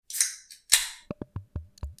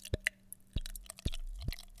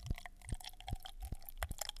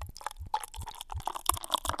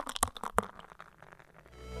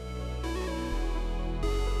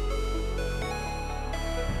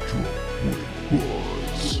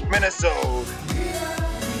Minnesota.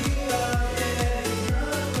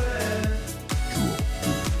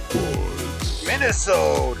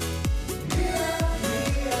 Minnesota.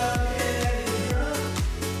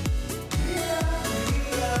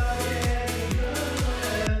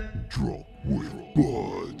 Drunk with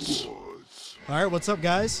Buds. All right, what's up,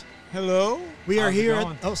 guys? Hello. We are How's it here.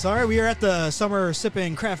 going? We are at the Summer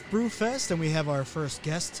Sippin' Craft Brew Fest, and we have our first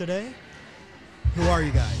guest today. Who are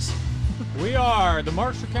you guys? We are the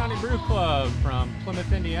Marshall County Brew Club from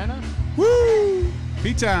Plymouth, Indiana. Woo!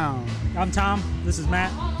 P-Town. I'm Tom. This is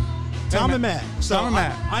Matt. Tom and Matt. So Tom and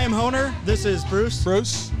Matt. I am Honer. This is Bruce.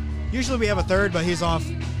 Bruce. Usually we have a third, but he's off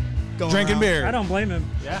going Drinking around. beer. I don't blame him.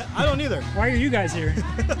 Yeah. I don't either. Why are you guys here?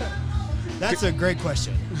 That's a great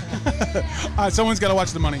question. Someone's got to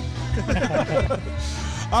watch the money.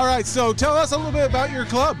 All right, so tell us a little bit about your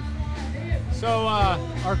club. So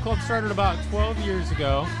our club started about 12 years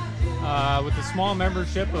ago with a small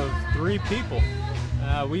membership of 3 people.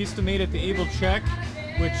 We used to meet at the Evil Check,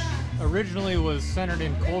 which originally was centered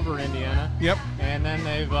in Culver, Indiana. Yep. And then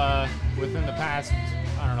they've, within the past,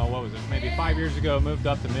 I don't know, what was it, maybe 5 years ago, moved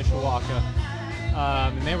up to Mishawaka.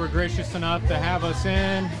 And they were gracious enough to have us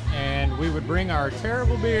in, and we would bring our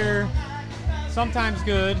terrible beer, sometimes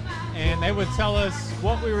good, and they would tell us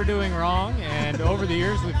what we were doing wrong, and over the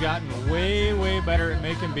years we've gotten way, way better at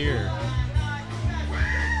making beer.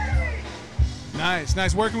 Nice,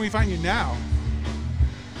 nice. Where can we find you now?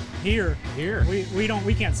 Here. Here.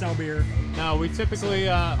 We can't sell beer. No, we typically,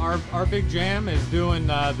 our big jam is doing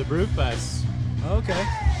the Brew Fest. Okay.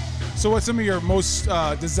 So what's some of your most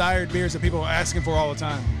desired beers that people are asking for all the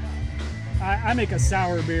time? I make a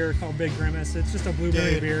sour beer called Big Grimace. It's just a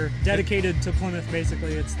blueberry Dude. beer dedicated to Plymouth.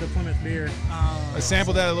 Basically, it's the Plymouth beer. I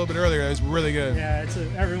sampled that a little bit earlier. It was really good. Yeah,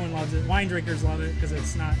 everyone loves it. Wine drinkers love it because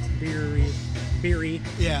it's not beery.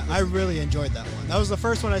 Yeah, I really enjoyed that one. That was the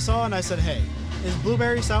first one I saw, and I said, "Hey, is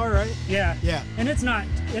blueberry sour right?" Yeah. Yeah. And it's not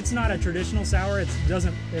a traditional sour. It's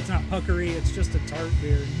not puckery. It's just a tart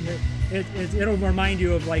beer. It'll remind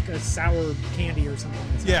you of like a sour candy or something.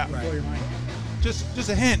 It's Yeah. not blow your mind. Just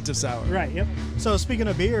a hint of sour. Right. Yep. So speaking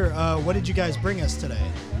of beer, what did you guys bring us today?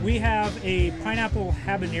 We have a pineapple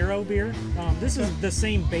habanero beer. This is the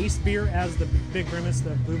same base beer as the Big Grimace,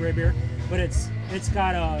 the blueberry beer, but it's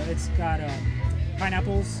got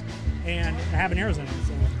pineapples and habaneros in it.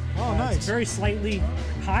 So, Oh, nice. It's very slightly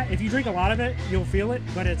hot. If you drink a lot of it, you'll feel it,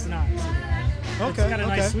 but it's not. So, Okay. It's got a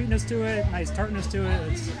okay. nice sweetness to it, nice tartness to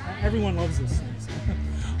it. Everyone loves this thing. So.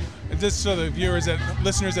 Just so the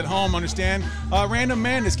listeners at home understand, random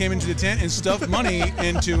man just came into the tent and stuffed money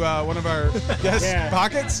into one of our guest Yeah.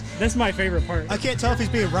 pockets. That's my favorite part. I can't tell if he's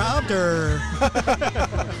being robbed or.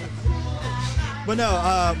 But no,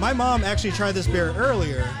 my mom actually tried this beer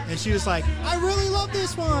earlier, and she was like, "I really love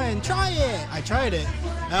this one. Try it." I tried it.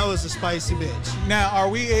 That was a spicy bitch. Now, are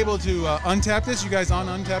we able to untap this? You guys on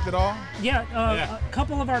Untapped at all? Yeah, Yeah. a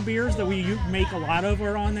couple of our beers that we make a lot of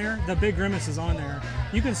are on there. The Big Grimace is on there.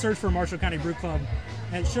 You can search for Marshall County Brew Club,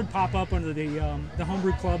 and it should pop up under the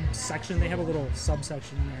Homebrew Club section. They have a little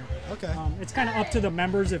subsection in there. Okay. It's kind of up to the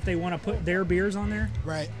members if they want to put their beers on there.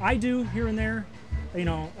 Right. I do here and there. You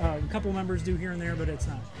know, a couple members do here and there, but it's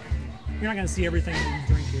not. You're not going to see everything that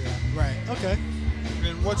you drink here. Right. Okay.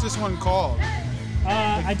 And what's this one called?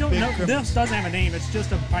 I don't Big know. Grimace. This doesn't have a name. It's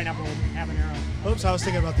just a pineapple habanero. Oops, I was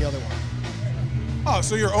thinking about the other one. Oh,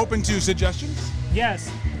 so you're open to suggestions? Yes,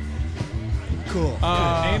 Cool.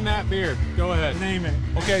 Name that beer. Go ahead. name it.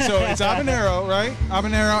 Okay, so it's habanero, right?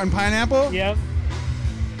 Habanero and pineapple? Yep.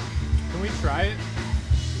 Can we try it?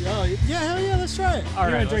 yeah, hell yeah, let's try it. All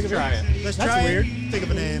You right, wanna drink let's a try beer? it. Let's That's try weird. it. Think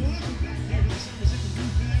of a name.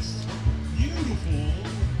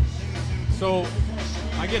 So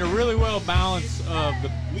I get a really well balance of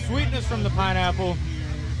the sweetness from the pineapple,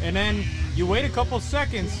 and then you wait a couple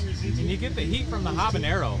seconds and you get the heat from the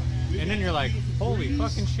habanero, and then you're like, holy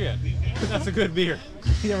fucking shit, that's a good beer.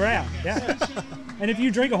 Yeah, yeah. And if you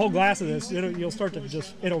drink a whole glass of this,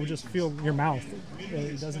 it'll just fill your mouth.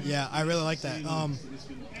 It doesn't. Yeah, I really like that.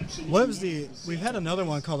 What was we've had another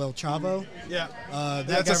one called El Chavo. Yeah. That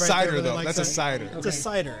That's guy a right cider, there really though. likes That's a it. cider. It's a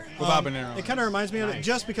cider. With habanero. It kind of reminds me of it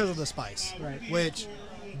just because of the spice. Right. Which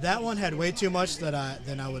that one had way too much than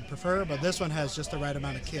I would prefer, but this one has just the right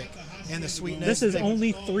amount of kick and the sweetness. This is They-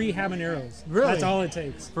 only 3 habaneros. Really? That's all it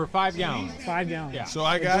takes. For 5 gallons. 5 gallons. Yeah. So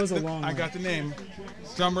I It got goes a long way. the name.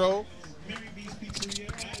 Drum roll.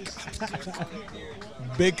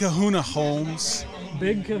 Big Kahuna Holmes.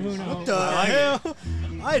 Big Kahuna. What the I like hell?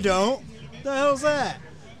 I don't. The hell's that?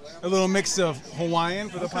 A little mix of Hawaiian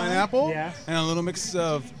for the pineapple. Yeah. And a little mix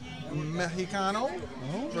of Mexicano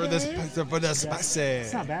for the spicy.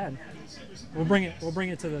 It's not bad. We'll bring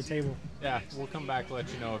it to the table. Yeah, we'll come back and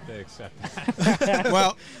let you know if they accept it.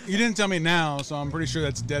 Well, you didn't tell me now, so I'm pretty sure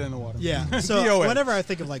that's dead in the water. Yeah. So DOA. whenever I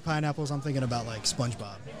think of like pineapples, I'm thinking about like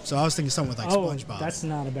SpongeBob. So I was thinking something with like SpongeBob. That's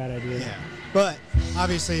not a bad idea. Yeah. But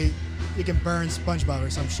obviously, you can burn SpongeBob or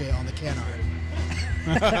some shit on the can art.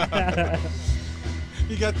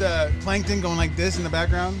 You got the plankton going like this in the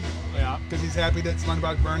background Yeah. because he's happy that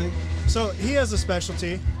SpongeBob's burning. So he has a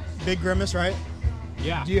specialty, Big Grimace, right?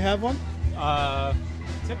 Yeah. Do you have one?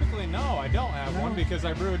 Typically, no, I don't have one because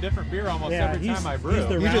I brew a different beer almost Yeah, every he's- time I he's brew.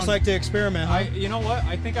 the You round- just like to experiment, huh? You know what?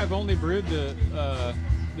 I think I've only brewed the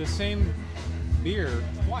same beer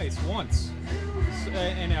once.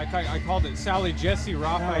 And I called it Sally Jesse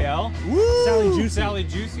Raphael. Woo! Sally Juicy.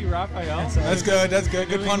 Juicy Raphael. That's good. That's good.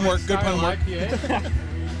 Good pun work. Good pun work. IPA.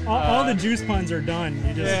 All the juice puns are done.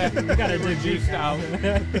 You just you gotta dig deep. Juiced out.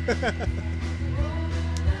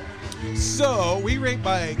 So we rate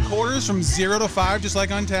by quarters from 0 to 5, just like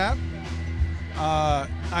Untappd.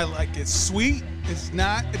 I like it sweet.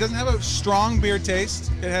 It doesn't have a strong beer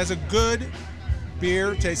taste. It has a good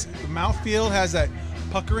beer taste. The mouthfeel has that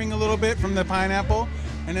puckering a little bit from the pineapple,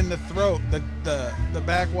 and in the throat, the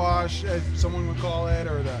backwash, as someone would call it,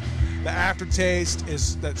 or the aftertaste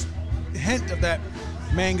is that hint of that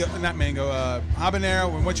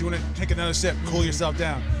habanero. And once you want to take another sip, cool yourself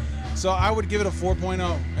down. So I would give it a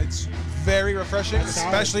 4.0. It's very refreshing,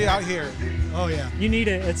 especially out here. Oh yeah. You need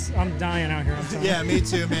it. I'm dying out here. I'm telling Yeah, you. me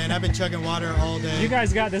too, man. I've been chugging water all day. You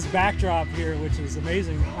guys got this backdrop here, which is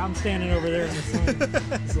amazing. I'm standing over there in the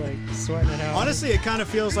sun. It's like sweating it out. Honestly, it kind of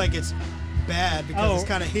feels like it's bad because it's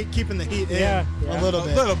kind of keeping the heat in Yeah. a little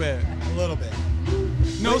bit. A little bit. A little bit.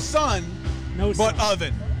 No sun, no but sun.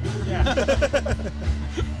 oven. Yeah.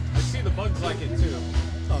 I see the bugs like it too.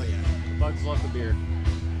 Oh yeah. The bugs love the beer.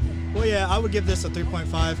 Well, yeah, I would give this a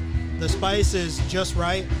 3.5. The spice is just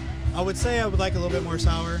right. I would say I would like a little bit more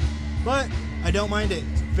sour, but I don't mind it.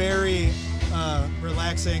 It's very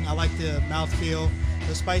relaxing. I like the mouthfeel.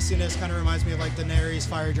 The spiciness kind of reminds me of like Daenerys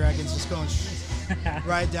Fire Dragons just going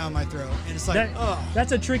right down my throat. And it's like,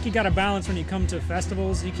 That's a trick you got to balance when you come to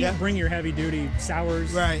festivals. You can't bring your heavy duty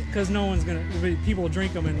sours, Right. Because no one's gonna. People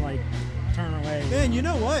drink them and like turn away. Man, you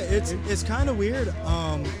know what? It's kind of weird.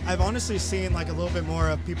 I've honestly seen like a little bit more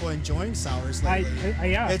of people enjoying sours lately.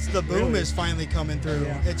 Yeah. It's the boom really. is finally coming through.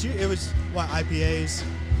 Yeah. It was what IPAs,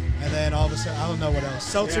 and then all of a sudden I don't know what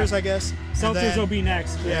else. Seltzers, Yeah. I guess. And Seltzers then- will be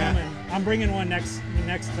next. They're Yeah. coming. I'm bringing one next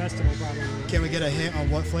festival probably. Can we get a hint on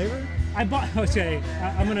what flavor? I bought. Okay,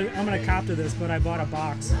 I'm gonna cop to this, but I bought a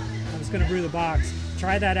box. I was gonna brew the box,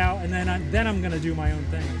 try that out, and then I'm gonna do my own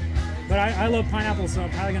thing. But I love pineapple, so I'm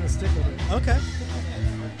probably gonna stick with it. Okay.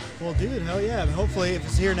 Well, dude, hell yeah! Hopefully, if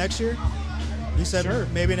it's here next year, you said Sure.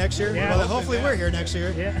 maybe next year. Yeah. Well, hopefully we're here next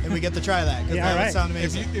year, Yeah. and we get to try that because Yeah, that would alright. sound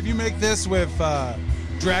If amazing. you make this with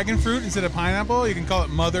dragon fruit instead of pineapple, you can call it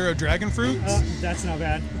mother of dragon fruit. That's not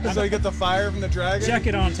bad. So you get the fire from the dragon. Check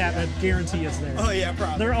it on tap. I guarantee it's there. Oh yeah,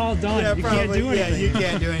 probably. They're all done. Yeah, you probably. can't do anything. Yeah, you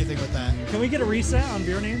can't do anything with that. Can we get a reset on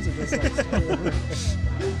beer names? If it's like,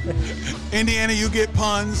 Indiana, you get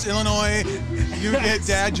puns. Illinois, you get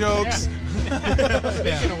dad jokes.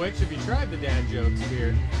 Speaking of which, have you tried the Dad Jokes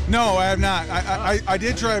beer? No, I have not. I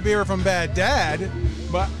did try a beer from Bad Dad,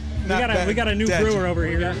 but not we got a new Dad brewer joke. over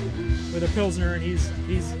here with a pilsner, and he's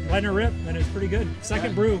letting her rip, and it's pretty good.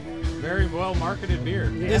 Second brew. Very well marketed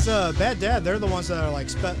beer. Is Bad Dad? They're the ones that are like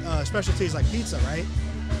specialties like pizza, right?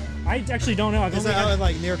 I actually don't know. I've Is only that out had, in,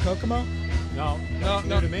 like near Kokomo? No, No, that's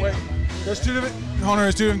no, new to me. wait. There's two different. Hold on,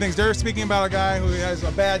 there's two different things. They're speaking about a guy who has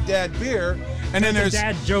a Bad Dad beer, and then there's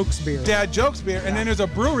Dad Jokes beer. Dad Jokes beer, and then there's a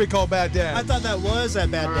brewery called Bad Dad. I thought that was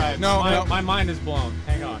at Bad All Dad. right, No, no. my mind is blown.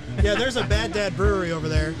 Hang on. Yeah, there's a Bad Dad brewery over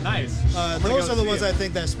there. Nice. I'm gonna Those go are the see ones it. I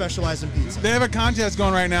think that specialize in pizza. They have a contest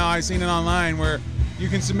going right now. I've seen it online where you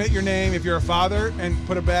can submit your name if you're a father and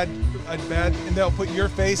put a bad, and they'll put your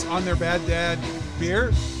face on their Bad Dad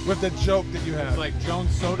beer with the joke that you have. It's like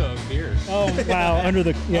Jones Soda of beer. Oh wow! Under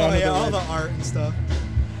the Oh under yeah, the all lid. the art and stuff.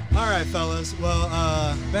 All right, fellas. Well,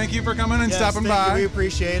 Thank you for coming and yes, stopping thank you. by. We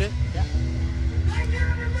appreciate it.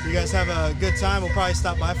 You guys have a good time. We'll probably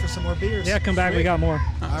stop by for some more beers. Yeah, come back. We got more.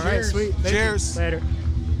 All right, Cheers. sweet. Thank you. Cheers. Later.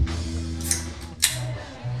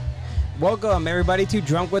 Welcome, everybody, to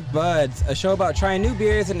Drunk with Buds, a show about trying new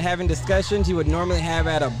beers and having discussions you would normally have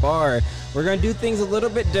at a bar. We're going to do things a little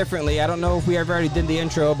bit differently. I don't know if we ever already did the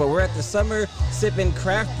intro, but we're at the Summer Sippin'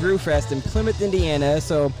 Craft Brew Fest in Plymouth, Indiana.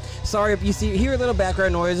 So sorry if you hear a little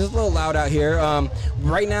background noise. It's a little loud out here.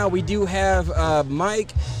 Right now, we do have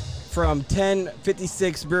Mike from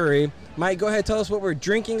 1056 Brewery. Mike, go ahead, tell us what we're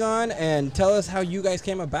drinking on and tell us how you guys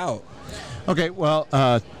came about. Okay, well,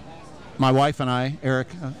 my wife and I, Eric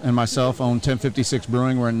and myself, own 1056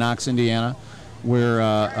 Brewing. We're in Knox, Indiana. We're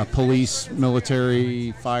a police,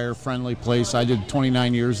 military, fire-friendly place. I did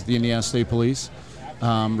 29 years at the Indiana State Police,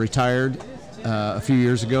 retired a few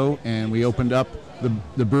years ago, and we opened up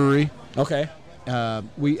the brewery. Okay.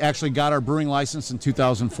 We actually got our brewing license in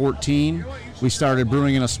 2014. We started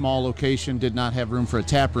brewing in a small location, did not have room for a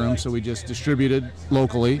tap room, so we just distributed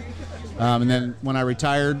locally. And then when I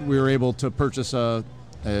retired, we were able to purchase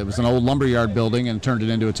it was an old lumberyard building and turned it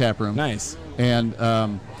into a tap room. Nice.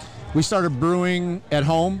 And we started brewing at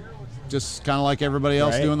home, just kind of like everybody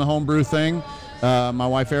else doing the home brew thing. My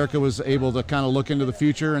wife Erica was able to kind of look into the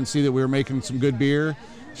future and see that we were making some good beer.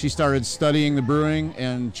 She started studying the brewing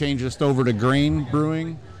and changed us over to grain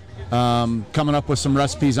brewing, coming up with some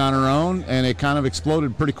recipes on her own, and it kind of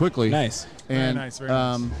exploded pretty quickly. Nice. And Very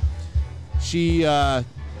nice.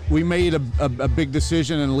 We made a big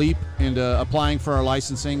decision and leap into applying for our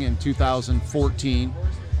licensing in 2014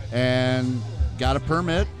 and got a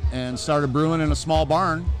permit and started brewing in a small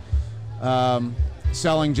barn,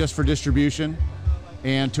 selling just for distribution.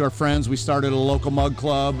 And to our friends, we started a local mug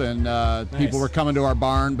club, and people were coming to our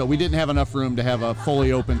barn, but we didn't have enough room to have a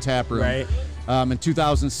fully open tap room. Right. In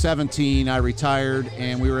 2017, I retired,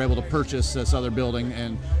 and we were able to purchase this other building,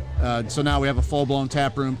 and so now we have a full-blown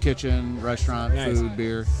tap room, kitchen, restaurant, food,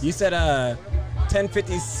 beer. You said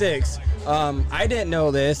 1056. I didn't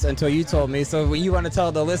know this until you told me, so you want to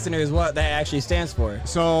tell the listeners what that actually stands for?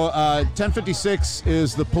 So 1056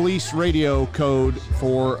 is the police radio code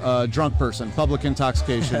for drunk person, public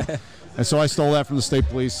intoxication. And so I stole that from the state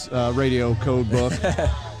police radio code book.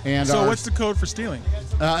 And so what's the code for stealing?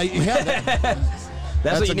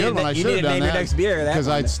 That's what a good one. I should have done name that your next beer because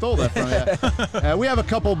I stole that from you. We have a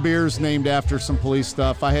couple beers named after some police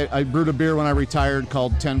stuff. I brewed a beer when I retired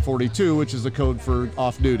called 1042, which is the code for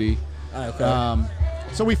off-duty. Okay.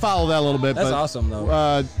 So we follow that a little bit. That's but, awesome,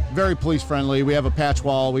 though. Very police-friendly. We have a patch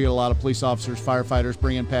wall. We get a lot of police officers, firefighters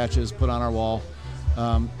bring in patches, put on our wall.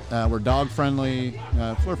 We're dog-friendly.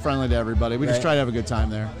 We're friendly to everybody. We just try to have a good time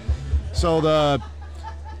there. So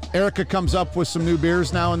Erica comes up with some new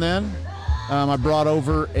beers now and then. I brought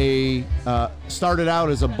over started out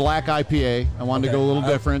as a black IPA. I wanted to go a little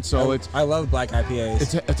different, so I love black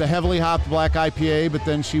IPAs. It's a heavily hopped black IPA, but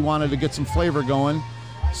then she wanted to get some flavor going,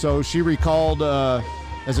 so she recalled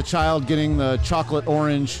as a child getting the chocolate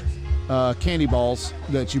orange candy balls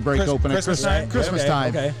that you break open at Christmas time.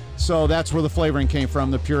 Okay. So that's where the flavoring came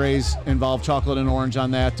from. The purees involved chocolate and orange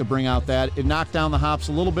on that to bring out that. It knocked down the hops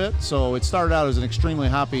a little bit, so it started out as an extremely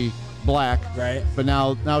hoppy black, but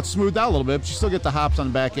now it's smoothed out a little bit, but you still get the hops on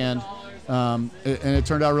the back end, and it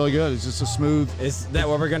turned out really good. It's just a smooth. Is that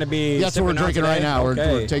what we're going to be That's what we're drinking right now.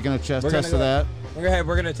 We're taking a test of that. We're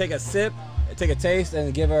going to take a sip, take a taste,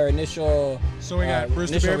 and give our initial. So we got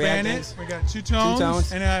Brewster Beer Bandit, we got Two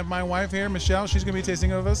Tones, and I have my wife here, Michelle. She's going to be tasting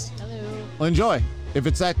with us. Hello. Well, enjoy. If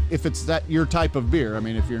it's that your type of beer. I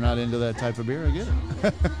mean, if you're not into that type of beer, I get it.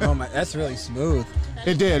 Oh my, that's really smooth.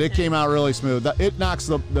 It did. It came out really smooth. It knocks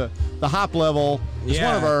the hop level. It's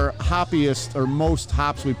one of our hoppiest or most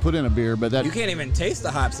hops we put in a beer, but that you can't even taste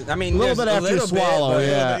the hops. I mean, a little bit after you swallow.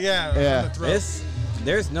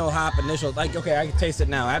 There's no hop initial. Like, okay, I can taste it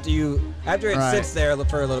now. After it sits there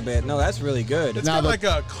for a little bit. No, that's really good. It's got like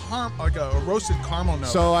a roasted caramel note.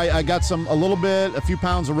 So I got a few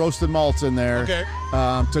pounds of roasted malts in there,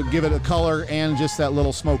 to give it a color and just that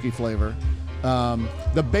little smoky flavor.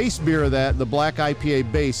 The base beer of that, the black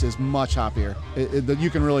IPA base, is much hoppier. You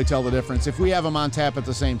can really tell the difference. If we have them on tap at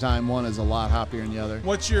the same time, one is a lot hoppier than the other.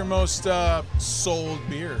 What's your most sold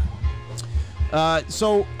beer?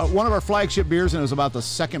 One of our flagship beers, and it was about the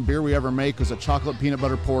second beer we ever make, was a chocolate peanut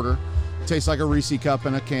butter porter. Tastes like a Reese cup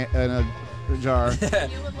in a jar.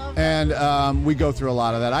 And we go through a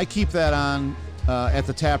lot of that. I keep that on at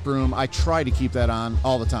the tap room. I try to keep that on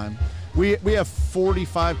all the time. We have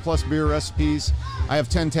 45 plus beer recipes. I have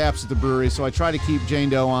 10 taps at the brewery, so I try to keep Jane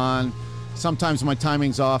Doe on. Sometimes my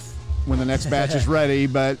timing's off when the next batch is ready,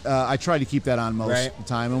 but I try to keep that on most of the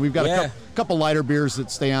time. And we've got a couple lighter beers that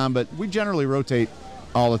stay on, but we generally rotate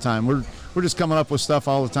all the time. We're just coming up with stuff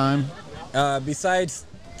all the time. Besides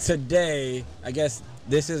today, I guess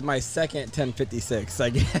this is my second 1056. I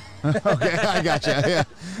guess. Okay, I got you. Yeah,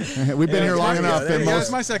 we've been here long enough. That's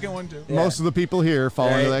my second one too. Most of the people here fall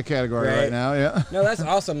into that category right now. Yeah. No, that's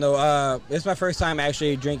awesome though. It's my first time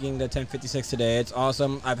actually drinking the 1056 today. It's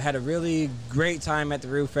awesome. I've had a really great time at the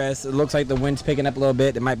Brew Fest. It looks like the wind's picking up a little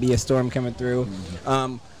bit. There might be a storm coming through.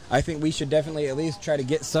 I think we should definitely at least try to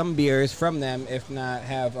get some beers from them, if not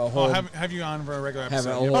have a whole have you on for a regular have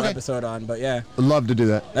episode. a whole episode on. But yeah, I'd love to do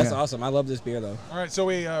that. that's Yeah. awesome. I love this beer though. All right, so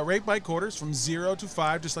we rate by quarters from 0 to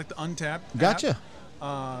 5, just like the Untapped. Gotcha.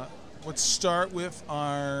 app. Let's start with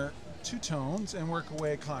our two tones and work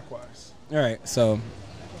away clockwise. All right, so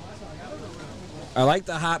I like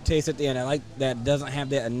the hop taste at the end. I like that it doesn't have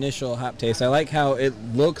that initial hop taste. I like how it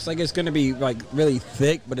looks like it's going to be like really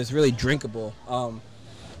thick, but it's really drinkable.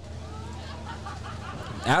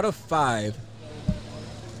 Out of 5,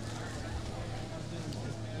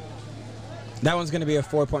 that one's going to be a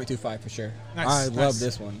 4.25 for sure. Nice, I nice. love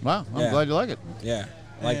this one. Wow, I'm Yeah. glad you like it. Yeah,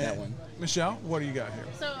 I like And that one. Michelle, what do you got here?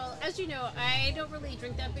 So, as you know, I don't really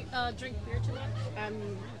drink drink beer too much.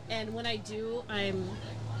 And when I do, I'm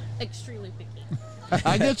extremely picky.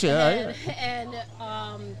 I get you.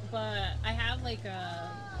 But I have like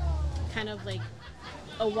a kind of like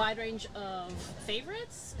a wide range of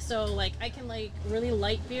favorites. So like I can like really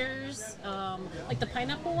light beers, like the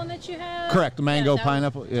pineapple one that you have. Correct, the mango that was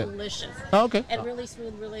pineapple, yeah. delicious. Oh, okay. And really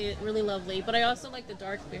smooth, really lovely. But I also like the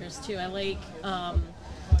dark beers too. I like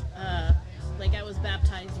I was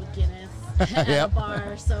baptized with Guinness at a Yep.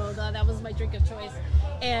 bar, so that was my drink of choice.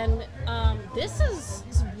 And this is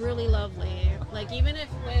really lovely. Like even if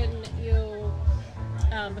when you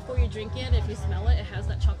before you drink it, if you smell it, it has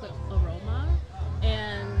that chocolate aroma,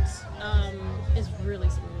 and it's really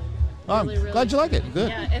smooth. Oh, I'm really glad you like it. smooth. Good.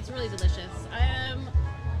 Yeah, it's really delicious.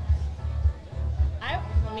 I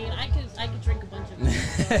mean, I could drink a bunch of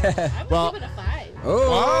these. So I would Well- give it a 5.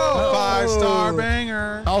 Oh, 5-star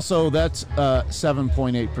banger. Also, that's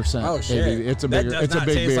 7.8%. Oh, shit. ABV. It's a That bigger. does It's a not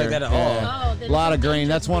big taste beer. like that at all. Oh, then A lot it's of a grain.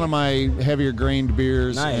 dangerous That's one of my heavier grained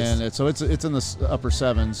beers, Nice. and it's in the upper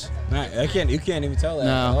 7s. You can't even tell that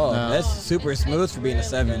No, at all. no. That's super smooth for being a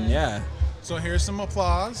 7. Yeah. So here's some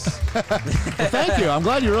applause. Thank you. I'm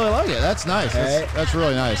glad you really like it. That's nice. That's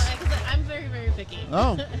really nice. Yeah, 'cause I'm very, very picky.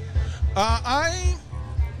 Oh,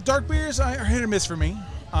 Dark beers are hit or miss for me.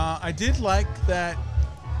 I did like that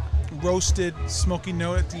roasted smoky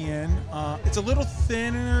note at the end. It's a little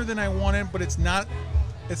thinner than I wanted, but it's not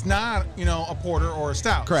a porter or a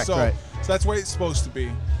stout. Correct, So, right. so that's what it's supposed to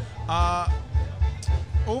be.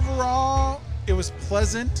 Overall, it was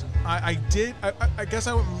pleasant. I guess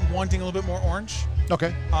I was wanting a little bit more orange.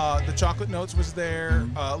 okay. The chocolate notes was there.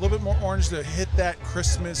 A little bit more orange to hit that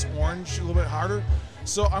Christmas orange a little bit harder.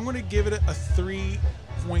 So I'm going to give it a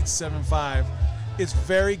 3.75. It's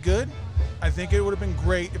very good. I think it would have been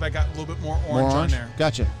great if I got a little bit more More orange on orange. there.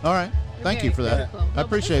 Gotcha. All right. Thank you for that. Very cool. I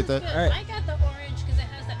appreciate But that. this is All good. right. I got the orange because it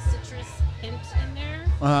has that citrus hint in there.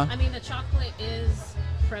 Uh-huh. I mean, the chocolate is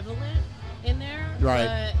prevalent in there,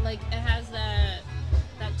 Right. but like it has that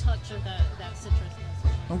touch of that citrusness.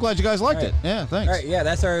 I'm glad you guys liked All it. right. Yeah, thanks. All right, yeah,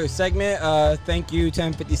 that's our segment. Thank you,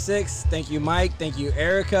 1056. Thank you, Mike. Thank you,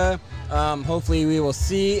 Erica. Hopefully, we will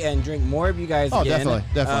see and drink more of you guys Oh, again.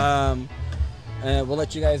 definitely. We'll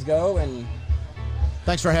let you guys go. And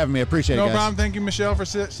Thanks for having me. I appreciate No it, guys. problem. Thank you, Michelle, for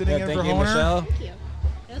sitting yeah, in thank for you, Honer. Michelle. Thank you.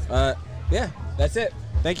 It was fun. Yeah, that's it.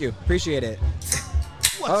 Thank you. Appreciate it.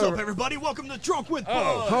 What's Oh. up, everybody? Welcome to Drunk with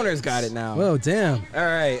Oh, Bud. Honer's got it now. Whoa, damn. All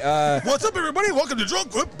right. What's up, everybody? Welcome to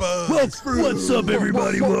Drunk with Buzz. What's up,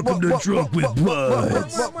 everybody? Welcome to Drunk with Bud.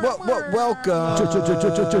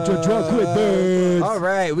 Welcome. Drunk with Birds. All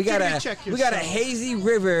right, we got Jimmy, a check Hazy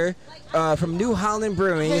River from New Holland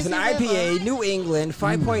Brewing. It's an IPA, New England,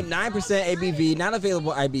 5.9% ABV, not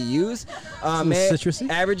available IBUs. citrusy.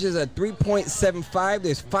 Averages a 3.75.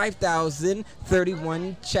 There's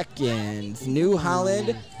 5,031 check-ins. New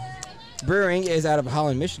Holland Brewing is out of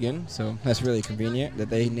Holland, Michigan, so that's really convenient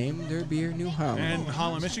that they named their beer New Holland. And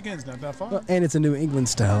Holland, Michigan's not that far. And it's a New England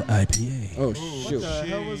style IPA. Oh shoot, the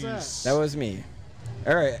hell was that? that was me.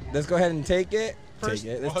 All right, let's go ahead and take it. First-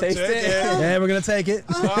 Let's I'll taste take it. it. Yeah, we're gonna take it.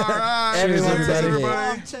 All right. Everyone Cheers, take everybody.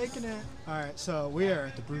 it. I'm taking it. All right, so we are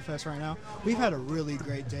at the Brewfest right now. We've had a really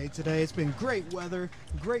great day today. It's been great weather,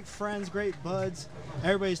 great friends, great buds.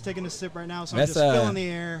 Everybody's taking a sip right now, so That's, I'm just filling the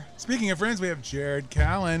air. Speaking of friends, we have Jared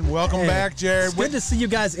Callen. Welcome Hey, back, Jared. It's good to see you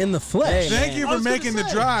guys in the flesh. Hey, Thank man. you I for was gonna making the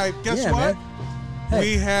say. drive. Guess Yeah, what? man. Hey.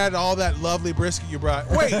 We had all that lovely brisket you brought.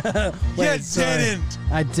 Wait, you sorry. didn't.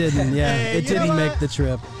 I didn't, yeah. Hey, it you know didn't what? make the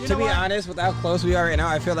trip. You To know be what? honest, with how close we are right now,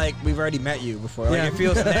 I feel like we've already met you before. Like Yeah. it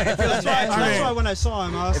feels, That's natural. why when I saw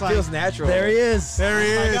him, I was It like, feels natural. There he is. There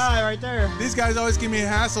he my is. guy right there. These guys always give me a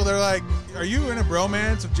hassle. They're like, "Are you in a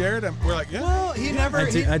bromance with Jared?" We're like, "Yeah." Well, he never.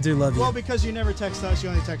 I do love you. Well, because you never text us, you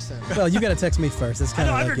only text him. Well, you gotta text me first. It's I kind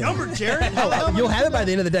don't of have like your number, Jared. You'll have it by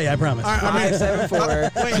the end of the day, I promise. I mean,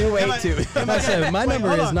 574-282. Am I My Wait, number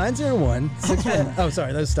hold is on. 901-619. Oh,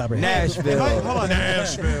 sorry. Let's stop right here. Nashville. Hold on.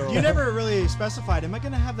 Nashville. You never really specified. Am I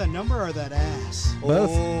gonna have that number or that ass?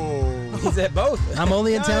 Both. He said both. I'm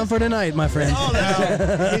only in town for tonight, my friend. Oh,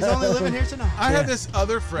 that's He's only living here tonight. I have this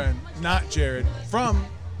other friend, not Jared, from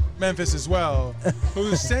Memphis as well,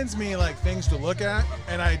 who sends me like things to look at,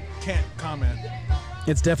 and I can't comment.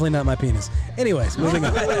 It's definitely not my penis. Anyways, moving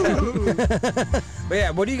on. But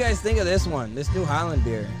yeah, what do you guys think of this one? This New Holland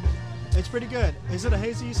beer. It's pretty good. Is it a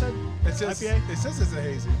hazy? You said It says, IPA. it says it's a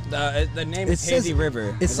hazy. The name It is says- Hazy River.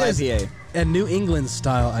 It It's says IPA. a New England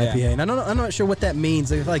style IPA, Yeah. and I'm not sure what that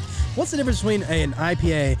means. Like, what's the difference between an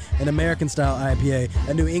IPA, an American style IPA,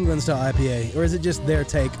 a New England style IPA, or is it just their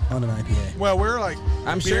take on an IPA? Well, we're like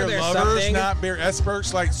I'm beer sure there's lovers, something- not beer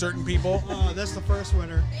experts like certain people. Oh, that's the first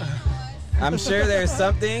winner. I'm sure there's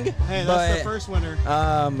something, Hey, that's but the first winner.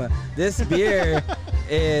 this beer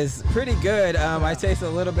is pretty good. I taste a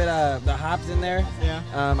little bit of the hops in there. Yeah.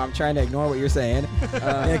 I'm trying to ignore what you're saying.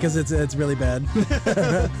 Yeah, because it's really bad.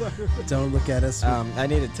 Don't look at us. I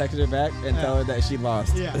need to text her back and tell her that she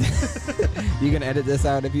lost. Yeah. You can edit this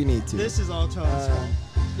out if you need to. This is all Tone's fault.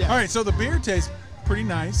 Yeah. All right, so the beer tastes pretty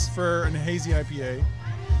nice for an hazy IPA.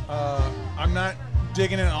 I'm not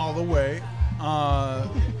digging it all the way.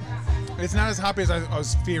 It's not as hoppy as I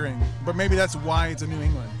was fearing, but maybe that's why it's a New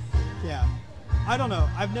England. Yeah. I don't know.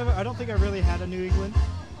 I don't think I really had a New England.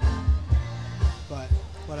 But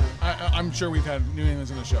whatever. I'm sure we've had New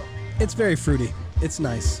Englands in the show. It's very fruity. It's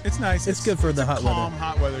nice. It's nice. It's good for the hot calm, weather.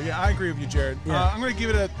 hot weather. Yeah, I agree with you, Jared. Yeah. I'm going to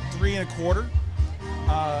give it a 3 1/4.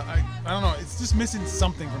 I don't know. It's just missing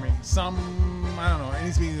something for me. I don't know. It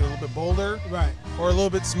needs to be a little bit bolder, Right. or a little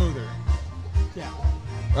bit smoother. Yeah.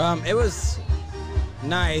 It was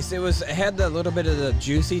nice. It had a little bit of the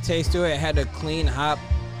juicy taste to it. It had a clean hop.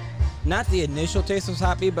 Not the initial taste was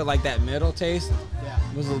hoppy, but like that middle taste Yeah.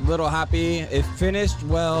 was a little hoppy. It finished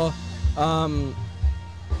well.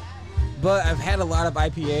 But I've had a lot of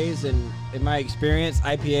IPAs, and in my experience,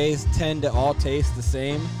 IPAs tend to all taste the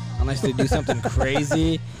same unless they do something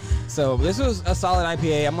crazy. So this was a solid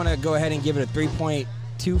IPA. I'm gonna go ahead and give it a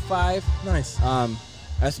 3.25. Nice.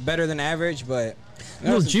 That's better than average, but A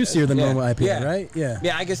little juicier than yeah, normal IPA, yeah. right? Yeah.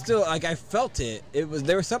 Yeah, I could still I felt it.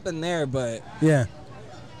 There was something there, but Yeah.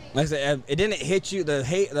 like I said, it didn't hit you.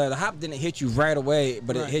 The hop didn't hit you right away,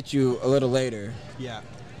 but Right. it hit you a little later. Yeah.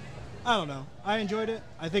 I don't know. I enjoyed it.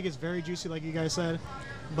 I think it's very juicy, like you guys said,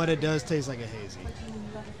 but it does taste like a hazy.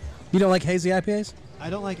 You don't like hazy IPAs? I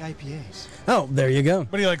don't like IPAs. Oh, there you go.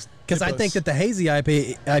 But he likes Because I Nicholas. think that the hazy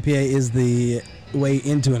IPA is the way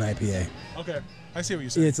into an IPA. Okay, I see what you're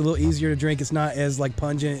saying. It's a little easier to drink. It's not as like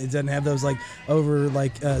pungent. It doesn't have those like over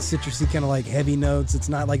like citrusy kind of like heavy notes. It's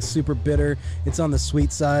not like super bitter. It's on the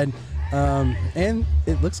sweet side, and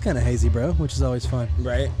it looks kind of hazy, bro, which is always fun.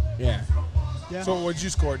 Right? Yeah. Yeah. So what'd you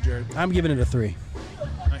score, Jared? I'm giving it a 3.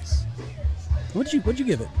 Nice. What'd you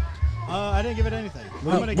give it? I didn't give it anything. I'm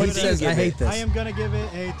Oh, gonna he give it. says I hate this. I am gonna give it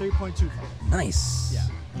a 3.25. Nice. Yeah.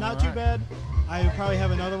 Not too bad. I probably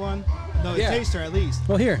have another one. No, Yeah. a taster at least.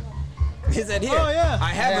 Well, here. He said here. Oh, yeah.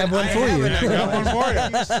 I have one for you. I got one for you.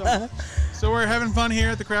 Thank you so much. So we're having fun here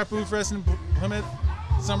at the Craft Brew Fest in Plymouth.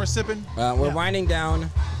 Summer sipping. We're Yeah. winding down.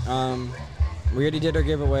 We already did our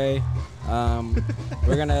giveaway.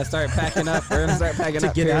 We're gonna start packing up. We're gonna start packing To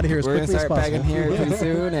up. get out of here as We're gonna quickly as start packing possible. here pretty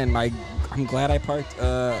soon, and I'm glad I parked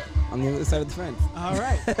on the other side of the fence. All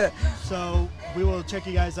right. So we will check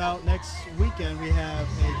you guys out next weekend. We have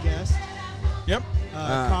a guest, Yep.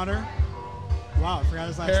 Connor. Wow, I forgot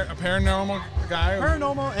his last name. A paranormal guy.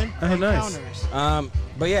 Paranormal and Oh, nice. encounters.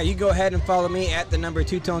 But yeah, you go ahead and follow me at the number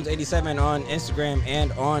 2tones87 on Instagram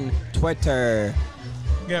and on Twitter.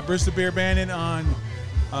 We got Bruce the Beer Bandit on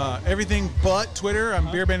everything but Twitter. I'm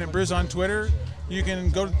Beer Bandit Bruce on Twitter. You can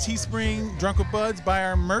go to Teespring, Drunk with Buds, buy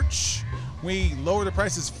our merch. We lower the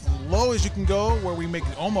prices low as you can go, where we make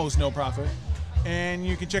almost no profit. And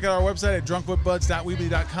you can check out our website at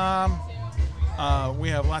drunkwithbuds.weebly.com. We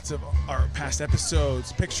have lots of our past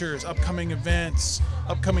episodes, pictures, upcoming events,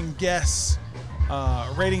 upcoming guests,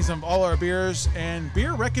 ratings of all our beers, and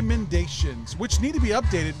beer recommendations, which need to be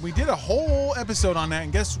updated. We did a whole episode on that,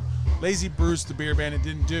 and guess Lazy Bruce, the Beer Bandit,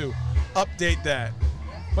 didn't do. Update that.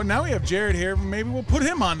 But now we have Jared here. Maybe we'll put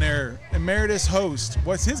him on there, emeritus host.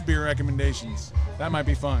 What's his beer recommendations? That might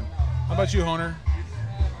be fun. How about you, Honer?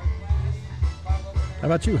 How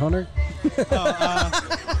about you, Hunter?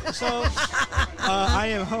 So I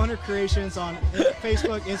am Honer Creations on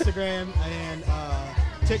Facebook, Instagram, and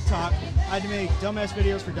TikTok. I make dumbass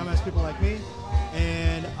videos for dumbass people like me,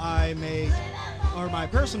 and my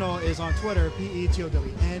personal is on Twitter,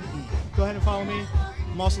 PETOWNE. Go ahead and follow me.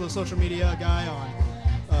 I'm also the social media guy on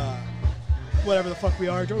whatever the fuck we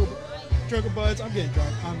are. Drunken Buds. I'm getting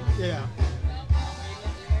drunk. Yeah.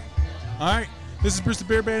 All right. This is Bruce the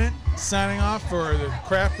Beer Bandit signing off for the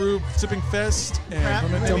Craft Brew Sipping Fest.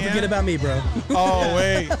 Don't forget about me, bro. Oh,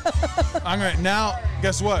 wait. Now,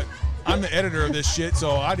 guess what? I'm the editor of this shit,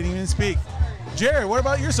 so I didn't even speak. Jared, what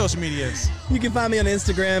about your social medias? You can find me on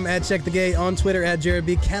Instagram at Check the Gate, on Twitter at Jared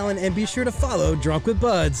B. Callen, and be sure to follow Drunk with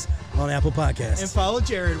Buds on Apple Podcasts. And follow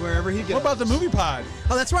Jared wherever he goes. What about the Movie Pod?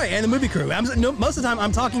 Oh, that's right, and the Movie Crew. Most of the time,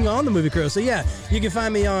 I'm talking on the Movie Crew. So yeah, you can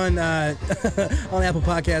find me on on Apple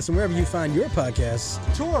Podcasts and wherever you find your podcasts.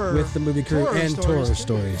 Tour with the Movie Crew and Tour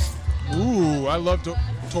Stories. Ooh, I love Tour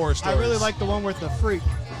Stories. I really like the one with the freak.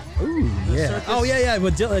 Ooh, yeah. circus. Oh, yeah,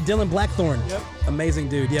 with Dylan Blackthorne. Yep. Amazing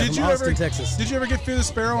dude. Yeah, from Austin, Texas. Did you ever get Fear the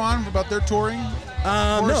Sparrow on about their touring?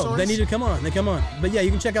 No, stories? they need to come on. They come on. But yeah,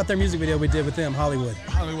 you can check out their music video we did with them, Hollywood.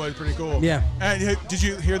 Hollywood, pretty cool. Yeah. And did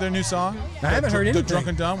you hear their new song? I haven't heard anything. The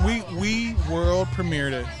Drunken Dumb. We world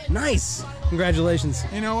premiered it. Nice. Congratulations.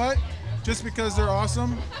 You know what? Just because they're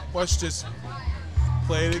awesome, let's just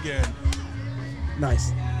play it again.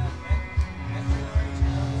 Nice.